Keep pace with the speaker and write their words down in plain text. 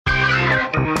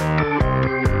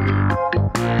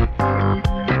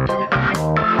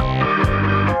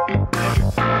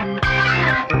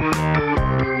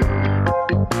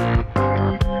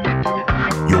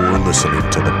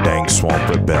Swamp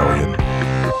Rebellion.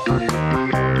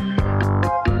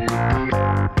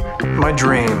 My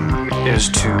dream is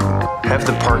to have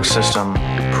the park system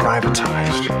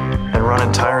privatized and run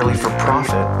entirely for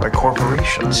profit by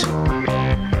corporations,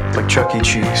 like Chuck E.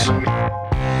 Cheese.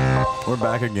 We're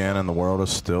back again, and the world is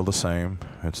still the same.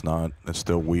 It's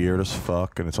still weird as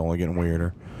fuck, and it's only getting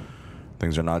weirder.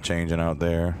 Things are not changing out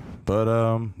there, but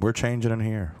we're changing in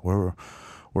here. We're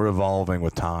evolving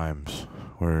with times.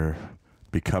 We're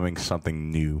becoming something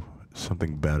new,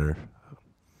 something better,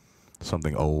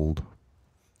 something old.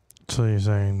 So you're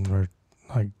saying we're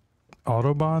like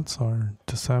Autobots or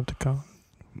Decepticons?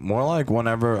 More like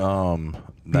whenever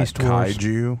that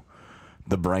kaiju,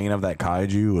 the brain of that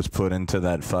kaiju was put into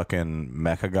that fucking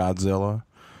Mechagodzilla,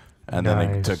 and then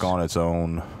it took on its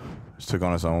own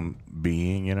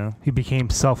being, you know? He became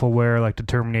self-aware like the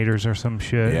Terminators or some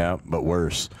shit. Yeah, but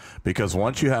worse. Because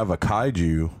once you have a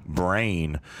kaiju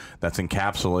brain that's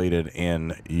encapsulated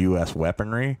in U.S.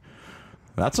 weaponry,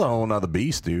 that's a whole nother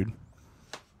beast, dude.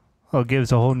 Well, it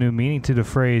gives a whole new meaning to the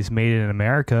phrase "made in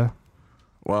America."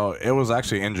 Well, it was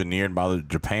actually engineered by the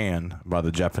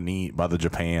Japanese. The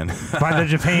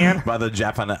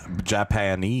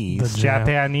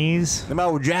Japanese. Them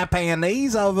old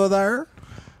Japanese over there.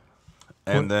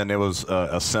 And then it was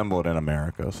assembled in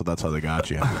America, so that's how they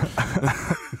got you.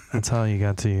 That's how you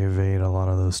got to evade a lot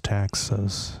of those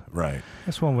taxes. Right.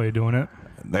 That's one way of doing it.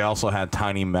 They also had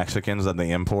tiny Mexicans that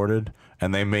they imported,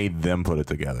 and they made them put it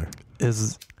together.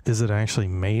 Is it actually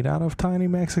made out of tiny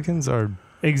Mexicans, or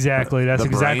exactly? That's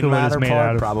exactly what it's made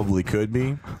out of. Probably could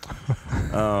be.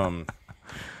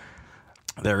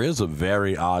 There is a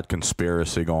very odd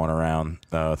conspiracy going around,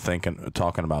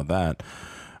 talking about that.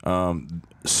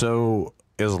 So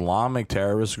Islamic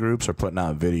terrorist groups are putting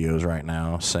out videos right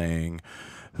now saying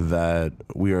that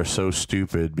we are so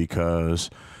stupid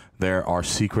because there are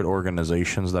secret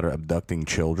organizations that are abducting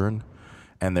children,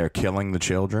 and they're killing the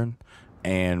children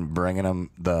and bringing them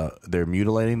they're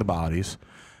mutilating the bodies.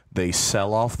 They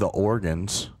sell off the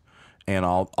organs and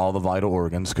all the vital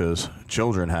organs, because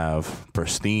children have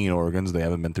pristine organs. They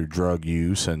haven't been through drug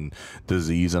use and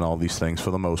disease and all these things for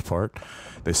the most part.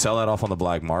 They sell that off on the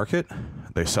black market.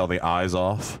 They sell the eyes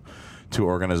off to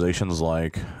organizations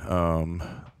like I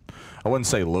wouldn't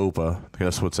say LOPA,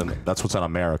 because that's what's in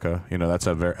America. You know, that's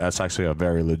actually a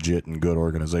very legit and good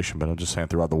organization. But I'm just saying,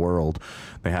 throughout the world,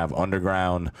 they have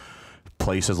underground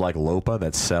places like LOPA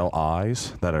that sell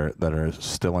eyes that are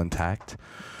still intact.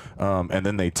 And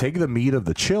then they take the meat of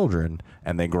the children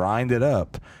and they grind it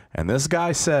up. And this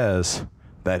guy says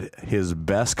that his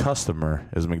best customer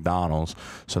is McDonald's.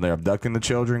 So they're abducting the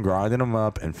children, grinding them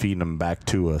up, and feeding them back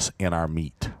to us in our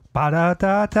meat.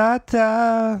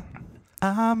 Ba-da-da-da-da.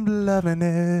 I'm loving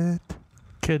it.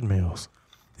 kid meals?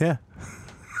 Yeah.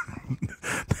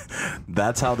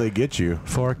 That's how they get you.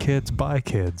 For kids, by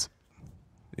kids.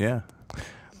 Yeah.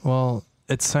 Well,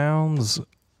 it sounds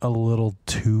a little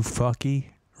too fucky,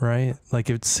 right? Like,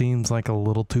 it seems like a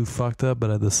little too fucked up, but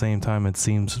at the same time, it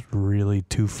seems really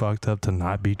too fucked up to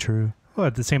not be true. Well,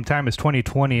 at the same time, it's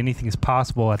 2020. Anything is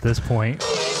possible at this point.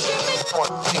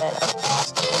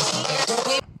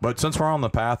 But since we're on the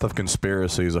path of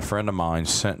conspiracies, a friend of mine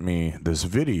sent me this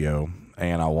video,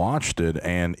 and I watched it,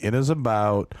 and it is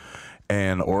about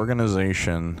an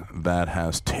organization that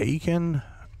has taken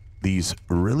these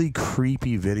really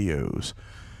creepy videos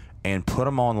and put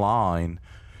them online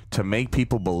to make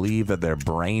people believe that they're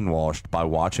brainwashed by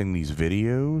watching these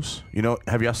videos. You know,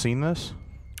 have y'all seen this?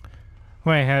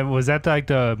 Wait, was that like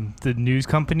the news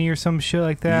company or some shit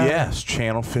like that? Yes,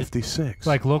 Channel 56.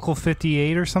 Like Local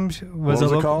 58 or some shit? What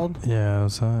was it called? Yeah,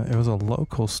 it was a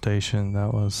local station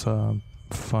that was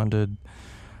funded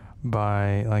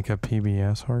by like a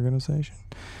PBS organization.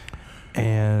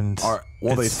 And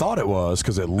they thought it was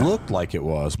because it looked like it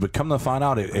was, but come to find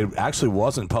out, it actually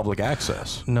wasn't public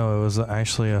access. No, it was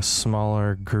actually a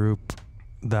smaller group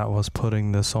that was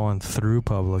putting this on through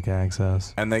public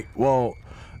access. And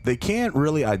they can't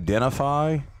really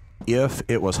identify if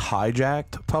it was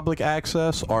hijacked public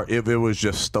access or if it was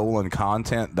just stolen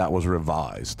content that was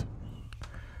revised.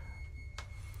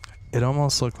 It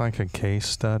almost looked like a case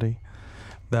study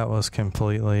that was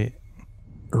completely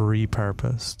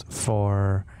repurposed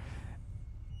for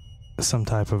some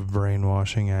type of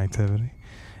brainwashing activity.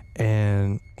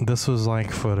 And this was like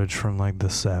footage from like the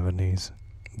 70s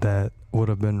that would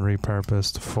have been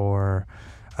repurposed for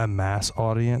a mass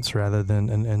audience rather than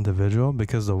an individual,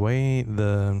 because the way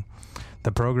the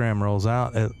program rolls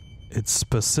out, it's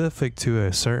specific to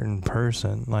a certain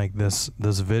person. Like this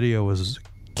video was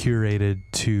curated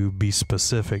to be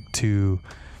specific to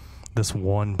this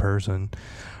one person,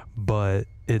 but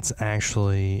it's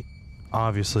actually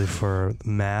obviously for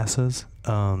masses.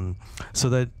 So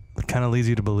that kind of leads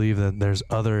you to believe that there's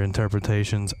other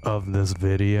interpretations of this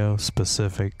video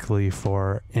specifically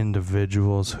for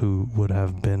individuals who would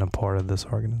have been a part of this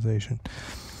organization.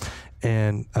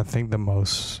 And I think the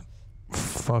most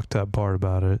fucked up part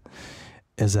about it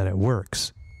is that it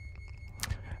works.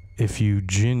 If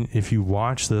you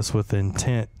watch this with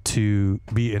intent to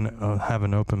be have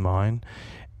an open mind,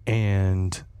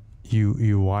 and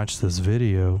you watch this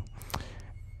video,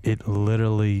 it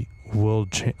literally will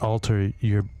alter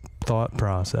your thought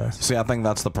process. See, I think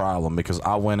that's the problem, because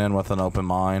I went in with an open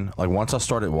mind. Like, once I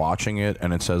started watching it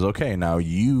and it says, okay, now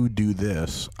you do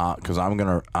this, because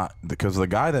because the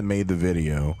guy that made the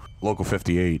video, Local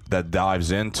 58, that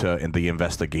dives into the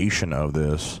investigation of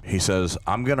this, he says,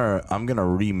 I'm gonna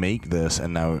remake this,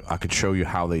 and now I could show you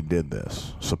how they did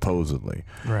this, supposedly.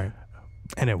 Right.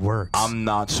 And it works. I'm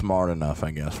not smart enough,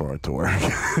 I guess, for it to work,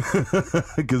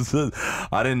 because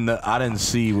I didn't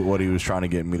see what he was trying to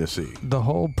get me to see. The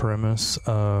whole premise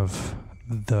of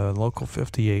the Local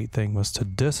 58 thing was to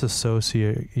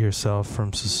disassociate yourself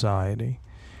from society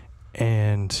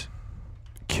and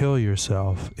kill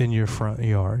yourself in your front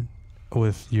yard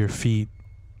with your feet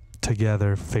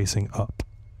together facing up.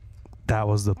 That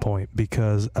was the point,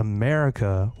 because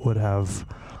America would have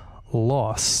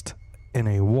lost in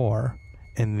a war.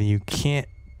 And you can't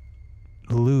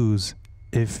lose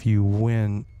if you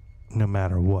win no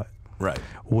matter what. Right.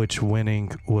 Which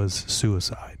winning was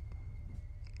suicide.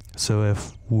 So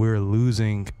if we're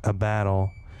losing a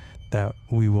battle that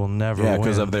we will never win. Yeah,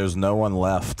 because if there's no one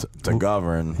left to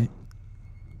govern,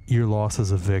 your loss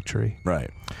is a victory.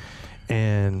 Right.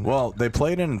 And well, they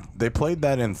played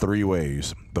that in three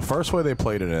ways. The first way they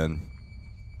played it in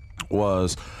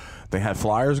was they had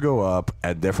flyers go up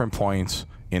at different points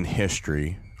in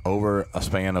history over a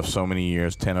span of so many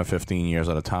years, 10 or 15 years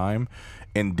at a time,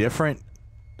 in different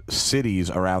cities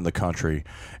around the country,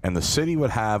 and the city would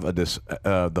have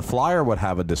the flyer would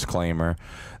have a disclaimer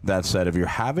that said, if you're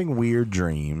having weird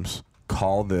dreams,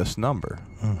 call this number.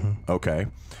 Okay.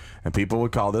 And people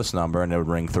would call this number, and it would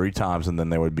ring 3 times, and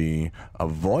then there would be a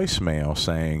voicemail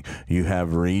saying, you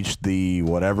have reached the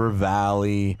whatever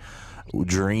valley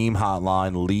dream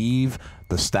hotline, leave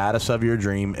the status of your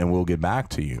dream and we'll get back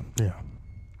to you. Yeah.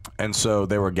 And so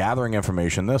they were gathering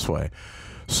information this way.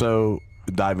 So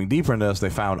diving deeper into this, they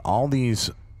found all these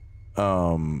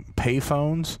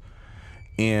payphones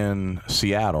in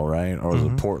Seattle, right? Or was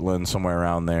it Portland, somewhere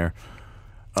around there,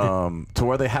 to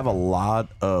where they have a lot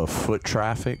of foot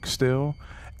traffic still.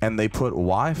 And they put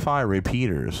Wi-Fi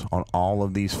repeaters on all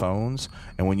of these phones.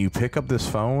 And when you pick up this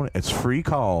phone, it's free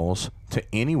calls to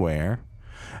anywhere.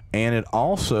 And it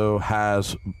also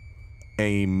has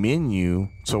a menu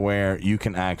to where you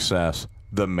can access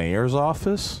the mayor's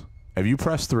office. If you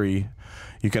press 3,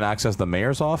 you can access the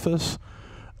mayor's office,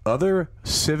 other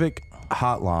civic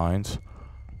hotlines,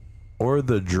 or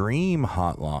the dream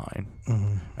hotline.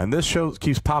 And this show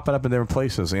keeps popping up in different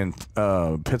places. In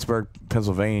Pittsburgh,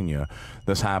 Pennsylvania,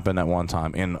 this happened at one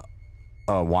time. In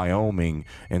Wyoming,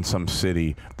 in some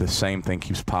city, the same thing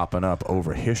keeps popping up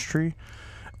over history.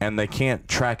 And they can't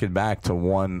track it back to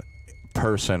one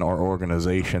person or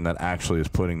organization that actually is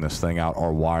putting this thing out,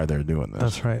 or why they're doing this.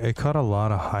 That's right. It caught a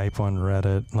lot of hype on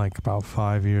Reddit like about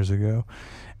 5 years ago,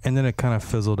 and then it kind of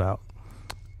fizzled out.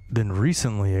 Then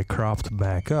recently it cropped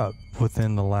back up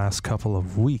within the last couple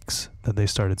of weeks that they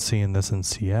started seeing this in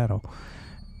Seattle.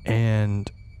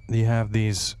 And you have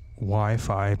these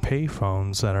Wi-Fi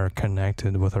payphones that are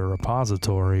connected with a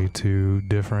repository to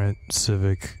different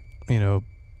civic,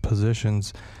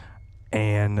 positions,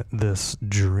 and this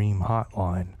dream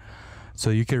hotline.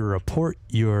 So you can report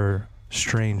your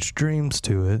strange dreams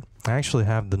to it. I actually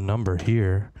have the number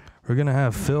here. We're going to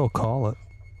have Phil call it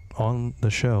on the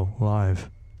show live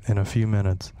in a few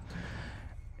minutes.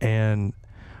 And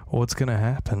what's going to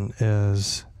happen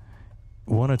is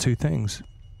one of two things.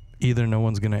 Either no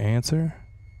one's going to answer,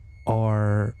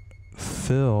 or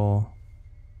Phil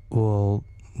will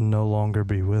no longer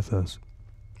be with us.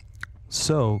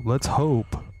 So let's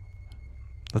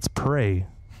pray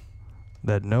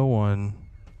that no one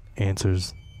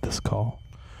answers this call.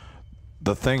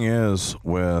 The thing is,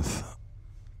 with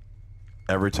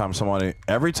every time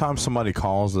somebody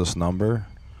calls this number,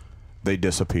 they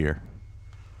disappear.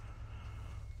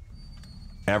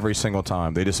 Every single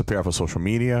time. They disappear off of social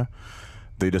media.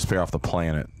 They disappear off the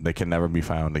planet. They can never be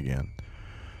found again.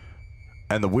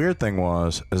 And the weird thing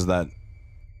is that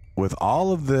with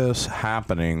all of this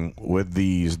happening, with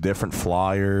these different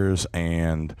flyers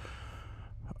and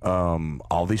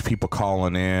all these people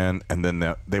calling in, and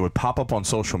then they would pop up on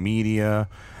social media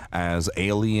as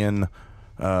alien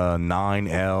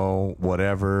 9L,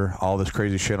 whatever, all this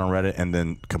crazy shit on Reddit, and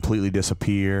then completely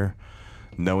disappear,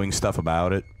 knowing stuff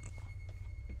about it.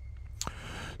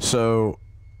 So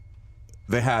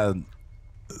they had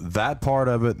that part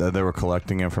of it, that they were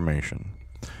collecting information.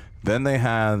 Then they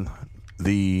had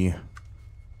the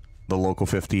Local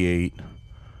 58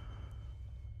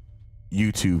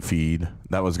 YouTube feed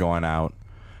that was going out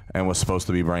and was supposed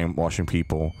to be brainwashing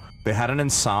people. They had an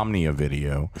insomnia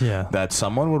video that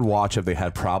someone would watch if they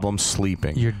had problems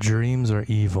sleeping. Your dreams are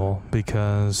evil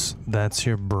because that's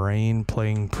your brain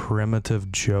playing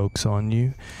primitive jokes on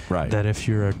you. Right. That if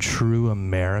you're a true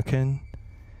American,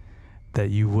 that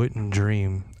you wouldn't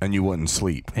dream. And you wouldn't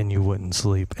sleep.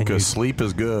 Because sleep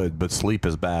is good, but sleep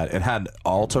is bad. It had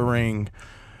altering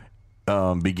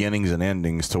beginnings and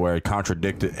endings to where it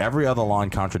contradicted. Every other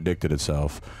line contradicted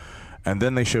itself. And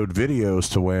then they showed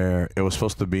videos to where it was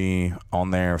supposed to be on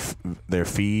their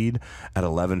feed at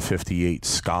 11:58.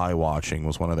 Sky watching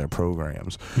was one of their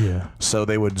programs. Yeah. So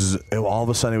they would all of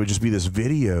a sudden it would just be this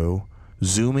video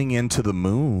zooming into the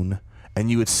moon,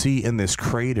 and you would see in this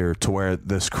crater to where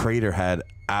this crater had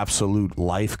absolute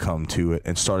life come to it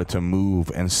and started to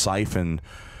move and siphon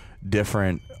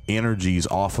different energies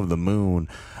off of the moon,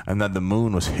 and that the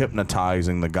moon was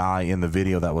hypnotizing the guy in the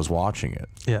video that was watching it.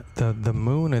 Yeah, the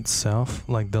moon itself,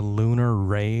 like the lunar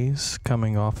rays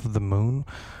coming off of the moon,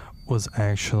 was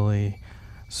actually,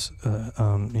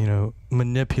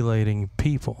 manipulating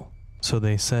people. So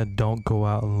they said, don't go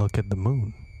out and look at the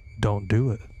moon. Don't do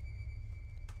it.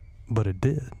 But it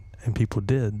did. And people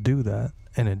did do that.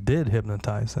 And it did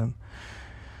hypnotize them.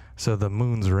 So the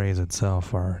moon's rays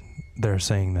itself they're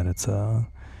saying that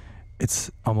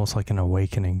it's almost like an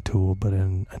awakening tool, but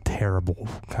in a terrible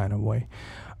kind of way.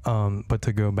 But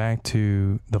to go back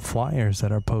to the flyers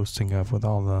that are posting up with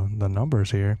all the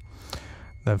numbers here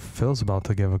that Phil's about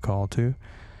to give a call to,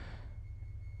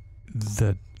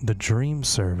 the dream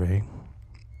survey,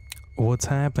 what's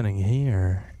happening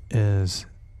here is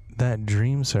that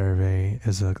dream survey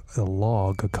is a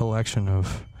log, a collection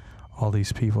of all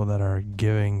these people that are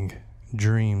giving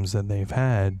dreams that they've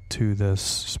had to this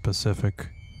specific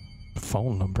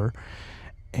phone number,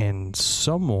 and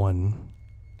someone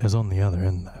is on the other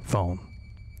end of that phone.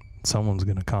 Someone's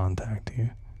going to contact you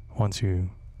once you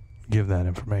give that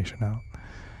information out.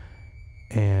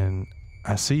 And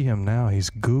I see him now. He's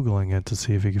Googling it to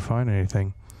see if he can find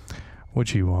anything,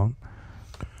 which he won't.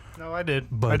 No, I did.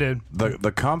 But I did.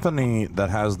 The company that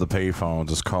has the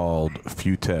payphones is called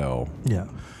Futel. Yeah.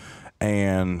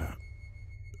 And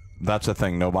that's the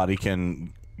thing. Nobody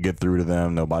can get through to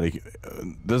them.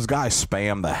 This guy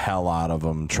spammed the hell out of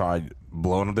them. Tried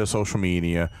blowing up their social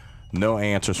media. No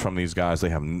answers from these guys. They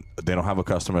don't have a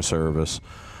customer service.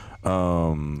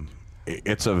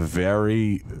 It's a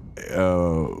very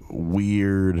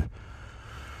weird.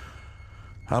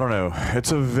 I don't know.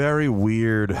 It's a very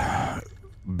weird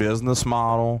business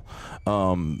model.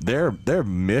 Their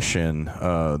mission,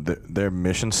 their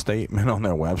mission statement on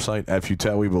their website: at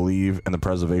Futel, we believe in the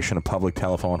preservation of public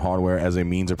telephone hardware as a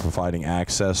means of providing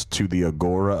access to the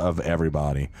agora of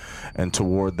everybody, and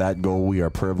toward that goal, we are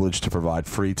privileged to provide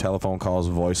free telephone calls,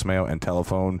 voicemail, and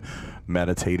telephone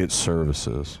meditated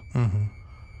services. Mm-hmm.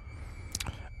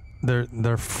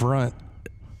 Their front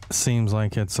seems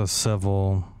like it's a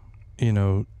civil,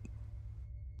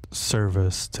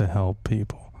 service to help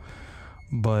people.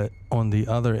 But on the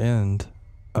other end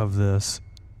of this,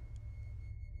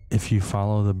 if you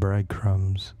follow the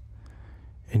breadcrumbs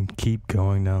and keep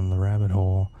going down the rabbit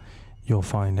hole, you'll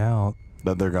find out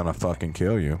that they're gonna fucking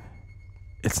kill you.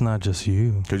 It's not just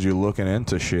you. Because you're looking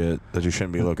into shit that you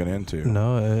shouldn't be looking into.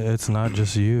 No, it's not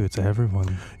just you. It's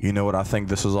everyone. You know what I think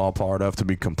this is all part of, to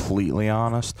be completely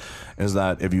honest, is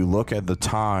that if you look at the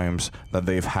times that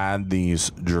they've had these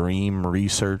dream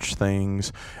research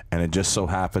things, and it just so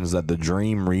happens that the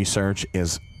dream research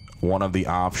is one of the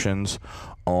options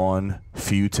on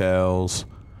Futel's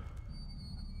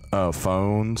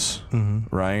phones,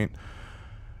 right?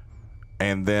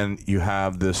 And then you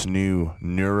have this new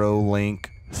Neuralink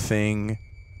thing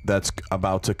that's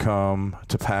about to come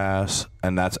to pass,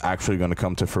 and that's actually going to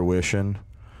come to fruition.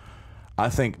 I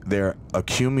think they're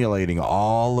accumulating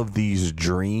all of these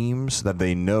dreams that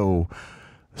they know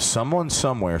someone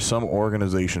somewhere, some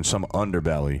organization, some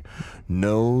underbelly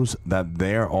knows that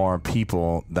there are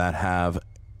people that have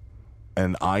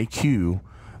an IQ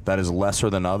that is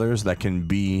lesser than others that can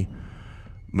be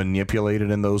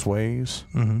manipulated in those ways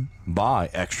by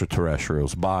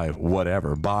extraterrestrials, by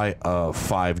whatever, by a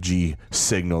 5G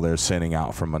signal they're sending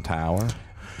out from a tower.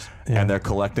 Yeah. And they're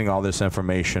collecting all this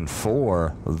information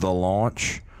for the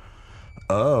launch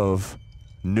of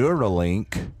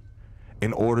Neuralink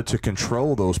in order to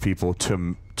control those people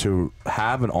to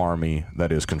have an army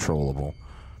that is controllable.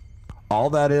 All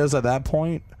that is at that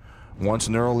point, once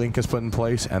Neuralink is put in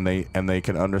place and they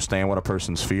can understand what a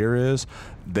person's fear is,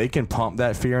 they can pump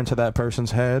that fear into that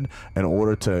person's head in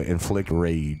order to inflict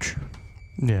rage.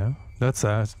 Yeah, that's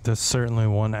certainly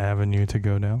one avenue to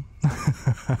go down.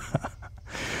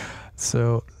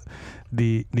 So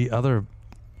the other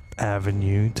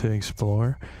avenue to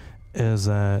explore is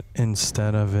that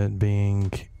instead of it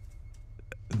being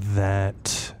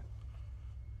that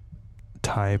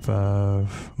type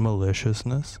of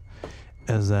maliciousness,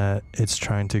 is that it's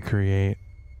trying to create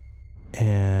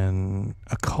a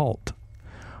cult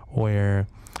where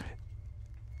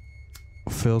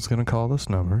Phil's gonna call this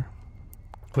number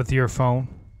With your phone?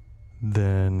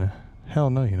 then hell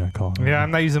no, you're not calling. Yeah,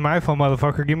 I'm not using my phone,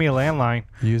 motherfucker. Give me a landline.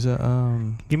 Use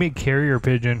a Give me a carrier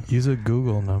pigeon. use a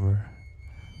Google number.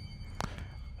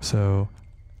 So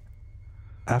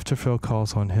after Phil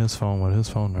calls on his phone with his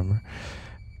phone number,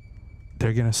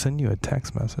 they're gonna send you a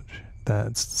text message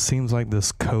that seems like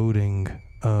this coding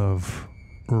of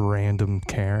random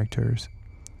characters.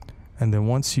 And then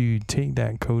once you take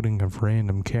that coding of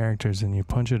random characters and you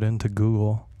punch it into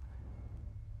Google,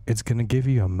 it's gonna give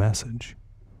you a message.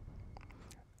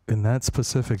 And that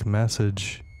specific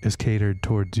message is catered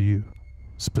towards you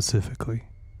specifically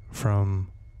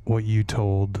from what you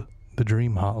told the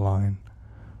dream hotline,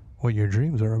 what your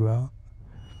dreams are about.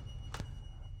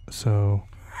 So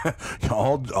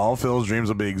all Phil's dreams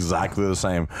will be exactly the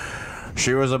same.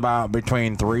 She was about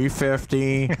between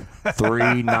 350,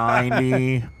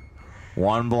 390,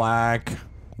 one black,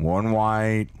 one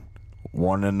white,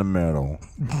 one in the middle.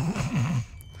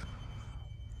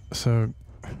 So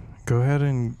go ahead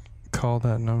and call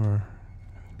that number.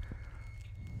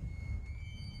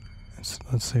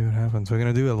 Let's see what happens. We're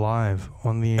gonna do it live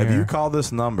on the air. If you call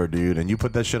this number, dude, and you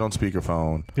put that shit on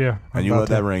speakerphone, Yeah. and you let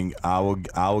that ring, I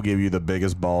will give you the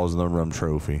biggest balls in the room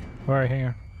trophy. All right, hang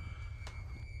on.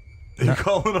 You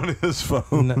calling on his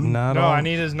phone? I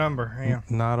need his number. Hang on.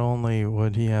 Not only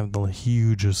would he have the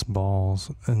hugest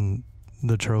balls in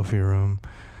the trophy room,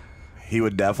 He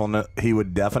would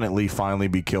definitely finally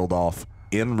be killed off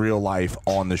in real life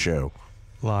on the show.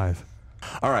 live.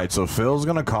 All right, so Phil's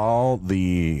gonna call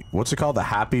what's it called? The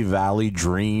Happy Valley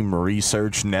Dream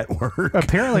Research Network.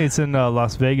 Apparently, it's in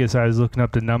Las Vegas. I was looking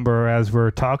up the number as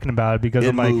we're talking about it because It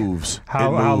I'm like, moves.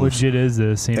 how legit is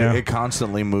this? You know, It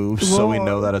constantly moves, so we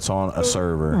know that it's on a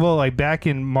server. well, like back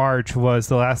in March was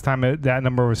the last time that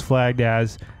number was flagged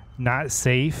as not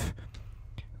safe.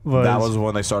 That was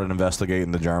when they started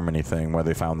investigating the Germany thing, where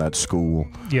they found that school.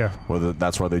 Yeah,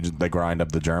 That's where they grind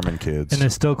up the German kids. and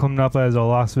it's still coming up as a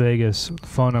Las Vegas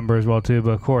phone number as well too.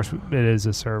 But of course, it is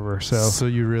a server. So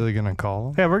you're really gonna call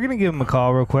him? yeah, we're gonna give him a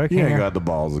call real quick. You Hang ain't on. got the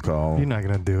balls to call. You're not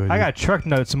gonna do it. I got truck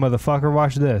notes, motherfucker.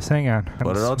 Watch this. Hang on.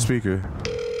 Put it on speaker.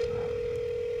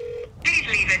 Please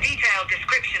leave a detailed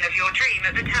description of your dream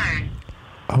at the tone.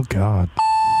 Oh God.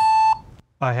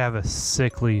 I have a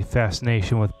sickly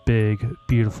fascination with big,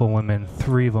 beautiful women.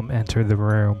 3 of them enter the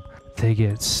room. They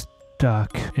get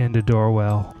stuck in the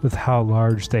doorwell with how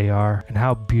large they are and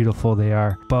how beautiful they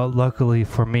are. But luckily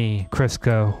for me,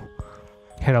 Crisco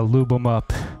had to lube them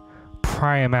up,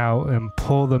 pry them out, and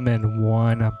pull them in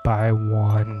one by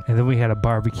one. And then we had a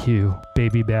barbecue,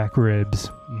 baby back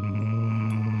ribs.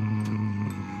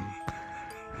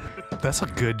 That's a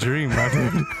good dream, my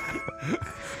dude.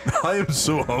 I am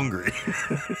so hungry.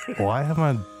 Why am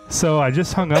I? So I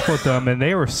just hung up with them, and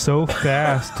they were so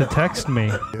fast to text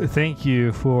me. Thank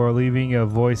you for leaving a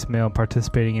voicemail and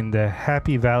participating in the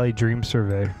Happy Valley Dream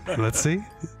Survey. Let's see.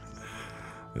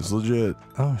 It's legit.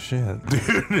 Oh shit.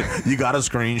 Dude, you gotta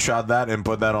screenshot that and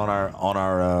put that on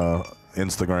our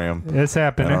Instagram It's and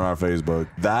happening. on our Facebook.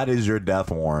 That is your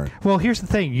death warrant. Well, here's the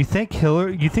thing. You think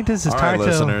this is All right, tied to...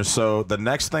 listeners. So the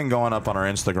next thing going up on our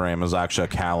Instagram is actually a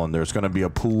calendar. It's going to be a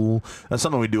pool. That's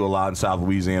something we do a lot in South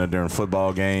Louisiana during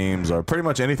football games or pretty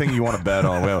much anything you want to bet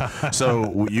on.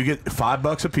 So you get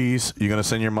 $5 a piece. You're going to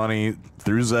send your money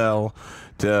through Zelle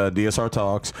to DSR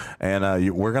Talks, and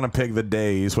we're going to pick the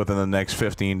days within the next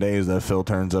 15 days that Phil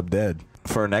turns up dead.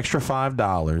 For an extra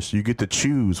 $5, you get to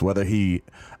choose whether he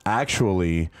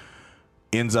actually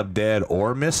ends up dead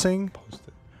or missing.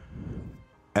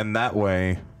 And that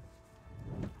way,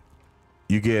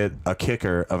 you get a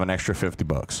kicker of an extra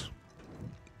 $50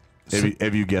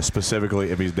 if you guess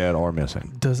specifically if he's dead or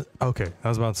missing. Okay, I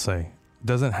was about to say,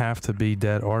 doesn't have to be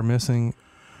dead or missing.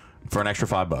 For an extra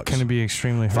 $5. Can it be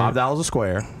extremely hurt? $5 a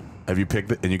square. If you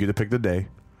pick and you get to pick the day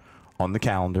on the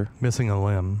calendar. Missing a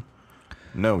limb.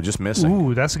 No, just missing.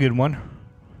 Ooh, that's a good one.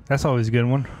 That's always a good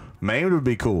one. Maine would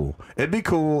be cool. It'd be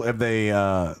cool if they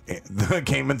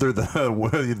came in through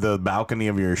the balcony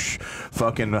of your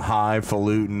fucking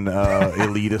highfalutin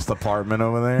elitist apartment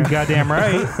over there. Goddamn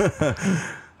right.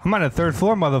 I'm on the 3rd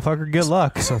floor, motherfucker. Good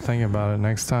luck. So think about it.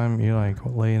 Next time you're like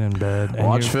laying in bed. And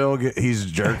Watch Phil. He's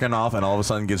jerking off, and all of a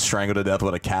sudden gets strangled to death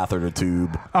with a catheter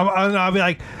tube. I'll be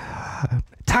like,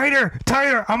 tighter.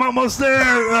 I'm almost there.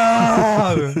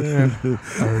 Oh. I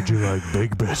heard you like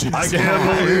big bitches. I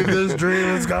can't believe this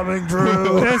dream is coming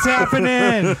true. It's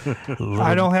happening.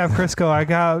 I don't have Crisco. I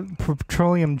got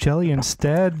petroleum jelly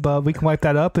instead, but we can wipe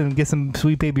that up and get some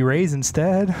Sweet Baby Rays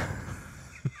instead.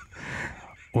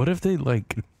 What if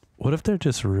they're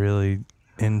just really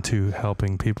into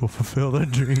helping people fulfill their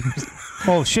dreams?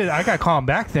 Oh shit! I got to call him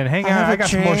back then. Hang on, I got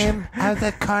some more shit. I was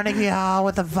at Carnegie Hall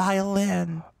with a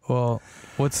violin. Well,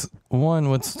 what's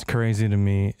crazy to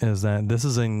me is that this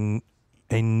is a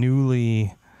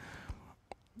newly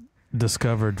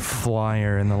discovered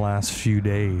flyer in the last few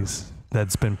days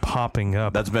that's been popping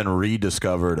up. That's been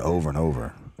rediscovered over and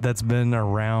over. That's been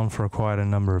around for quite a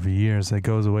number of years. It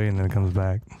goes away and then it comes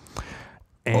back.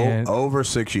 And over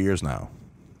 6 years now.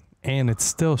 And it's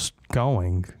still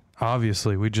going.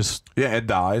 Obviously, it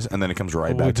dies and then it comes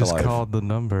right back to life. We just called the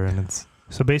number and it's...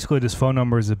 So basically, this phone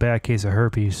number is a bad case of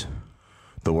herpes.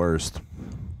 The worst.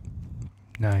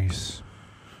 Nice.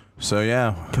 So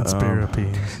yeah,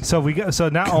 conspiracy. So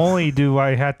not only do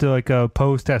I have to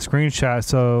post that screenshot,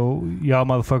 so y'all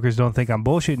motherfuckers don't think I'm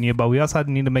bullshitting you, but we also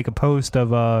need to make a post of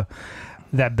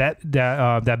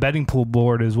that betting pool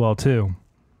board as well too.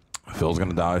 Phil's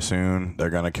gonna die soon. They're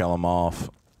gonna kill him off.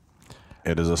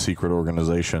 It is a secret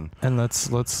organization. And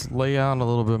let's lay out a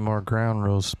little bit more ground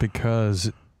rules,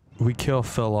 because we kill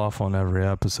Phil off on every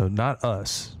episode, not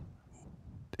us.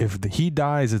 If he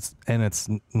dies, it's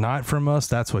not from us,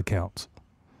 that's what counts.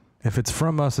 If it's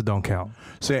from us, it don't count.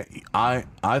 See, I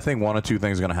think one of two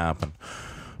things is gonna happen.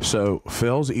 So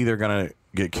Phil's either gonna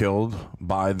get killed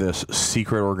by this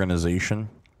secret organization,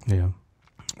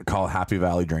 called Happy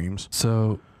Valley Dreams.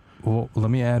 So, well,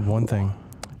 let me add one thing.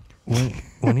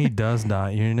 When he does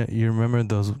die, you remember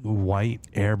those white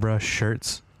airbrush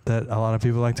shirts that a lot of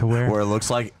people like to wear? Where it looks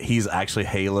like he's actually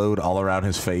haloed all around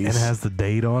his face. And it has the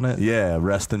date on it? Yeah,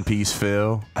 rest in peace,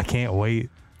 Phil. I can't wait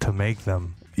to make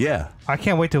them. Yeah. I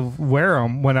can't wait to wear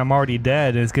them when I'm already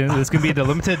dead. It's gonna be the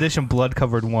limited edition blood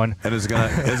covered one. And it's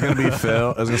gonna be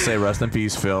Phil. It's gonna say rest in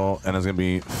peace, Phil, and it's gonna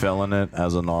be Phil in it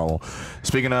as a narwhal.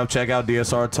 Speaking of, check out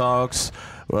DSR Talks.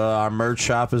 Our merch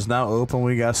shop is now open.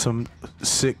 We got some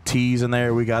sick tees in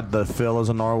there. We got the Phil as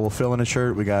a narwhal Phil in a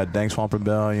shirt. We got Dank Swamp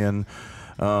Rebellion.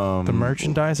 The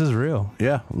merchandise is real.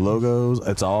 Yeah, logos.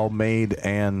 It's all made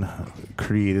and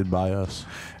created by us.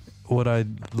 What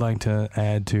I'd like to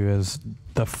add to is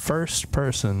the first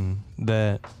person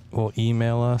that will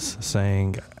email us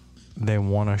saying they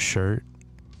want a shirt,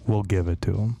 we'll give it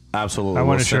to them. Absolutely.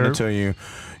 We'll send it to you.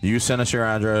 You send us your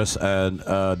address at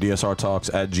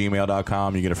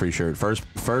dsrtalks@gmail.com. You get a free shirt.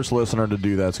 First listener to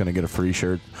do that's going to get a free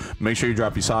shirt. Make sure you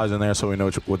drop your size in there so we know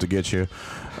what to get you.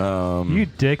 You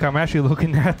dick. I'm actually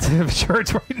looking at the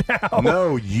shirts right now.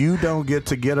 No, you don't get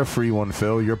to get a free one,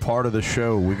 Phil. You're part of the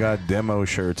show. We got demo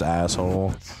shirts,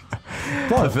 asshole.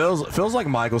 But feels like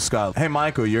Michael Scott. Hey,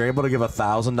 Michael, you're able to give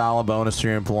 $1,000 bonus to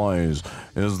your employees.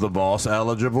 Is the boss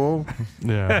eligible?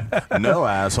 Yeah. No,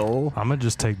 asshole. I'm going to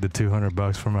just take the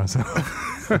 $200 for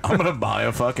myself. I'm going to buy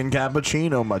a fucking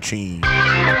cappuccino machine.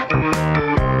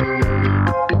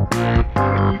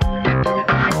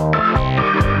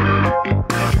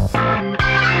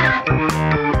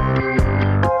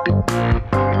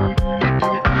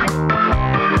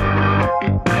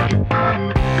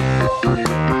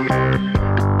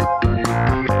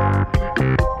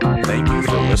 Thank you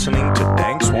for listening to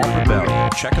Dank Swamp Rebellion.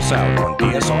 Check us out on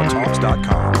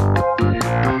dsrtalks.com.